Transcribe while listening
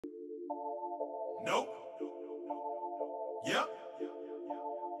Nope. Yep.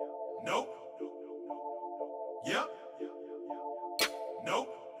 Nope. Yep. Nope.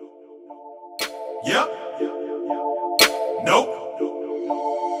 Yep. Nope.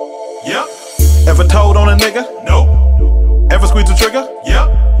 Yep. Ever told on a nigga? Nope. Ever squeezed the trigger?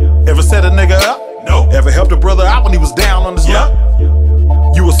 Yep. Ever set a nigga up? Nope. Ever helped a brother out when he was down on his luck?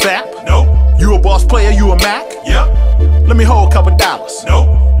 Yep. You a sap? Nope. You a boss player? You a Mac? Yep. Let me hold a couple dollars.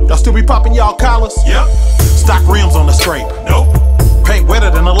 Nope. Y'all still be popping y'all collars? Yep. Stock rims on the scrape. Nope. Paint wetter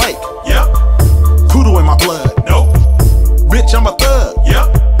than a lake. Yep. Poodle in my blood. Nope. Bitch, I'm a thug.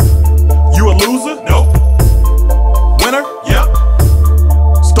 Yep. You a loser? Nope. Winner? Yep.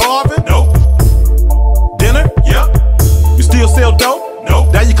 Starving? Nope. Dinner? Yep. You still sell dope?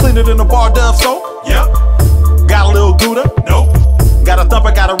 Nope. Now you clean it in a bar Dove soap? Yep. Got a little Gouda? Nope. Got a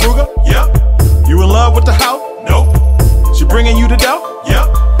thumper, got a Ruger? Yep. You in love with the hoe? Nope. She bringing you the dough?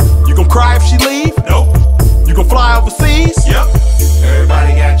 Yep. You gon' cry if she leave? Nope. You gon' fly overseas? Yep.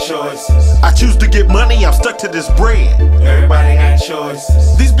 Everybody got choices. I choose to get money, I'm stuck to this bread. Everybody got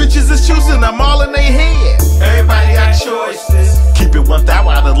choices. These bitches is choosing, I'm all in they head. Everybody got choices. Keep it 1,000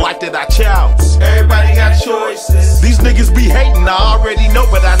 out of the life that I chose. Everybody got choices. These niggas be hating, I already know,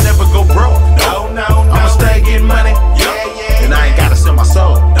 but I never go broke. No, no, no. I'ma stay getting money, Yeah, yeah. and I ain't gotta sell my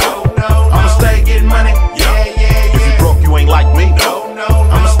soul. No, no, no. I'ma stay getting money, Yeah, yeah, if you yeah. broke, you ain't like me. No, no,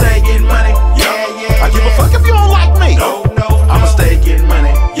 no. I'ma stay getting money, Yeah, yeah. I give a fuck if you don't like me. No, no, no. I'ma stay getting money,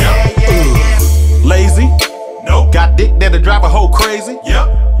 Yeah, yeah, yeah. Lazy, Nope. got dick that'll drive a hoe crazy. Yep.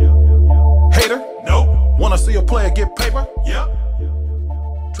 Hater, Nope. wanna see a player get paper? Yep.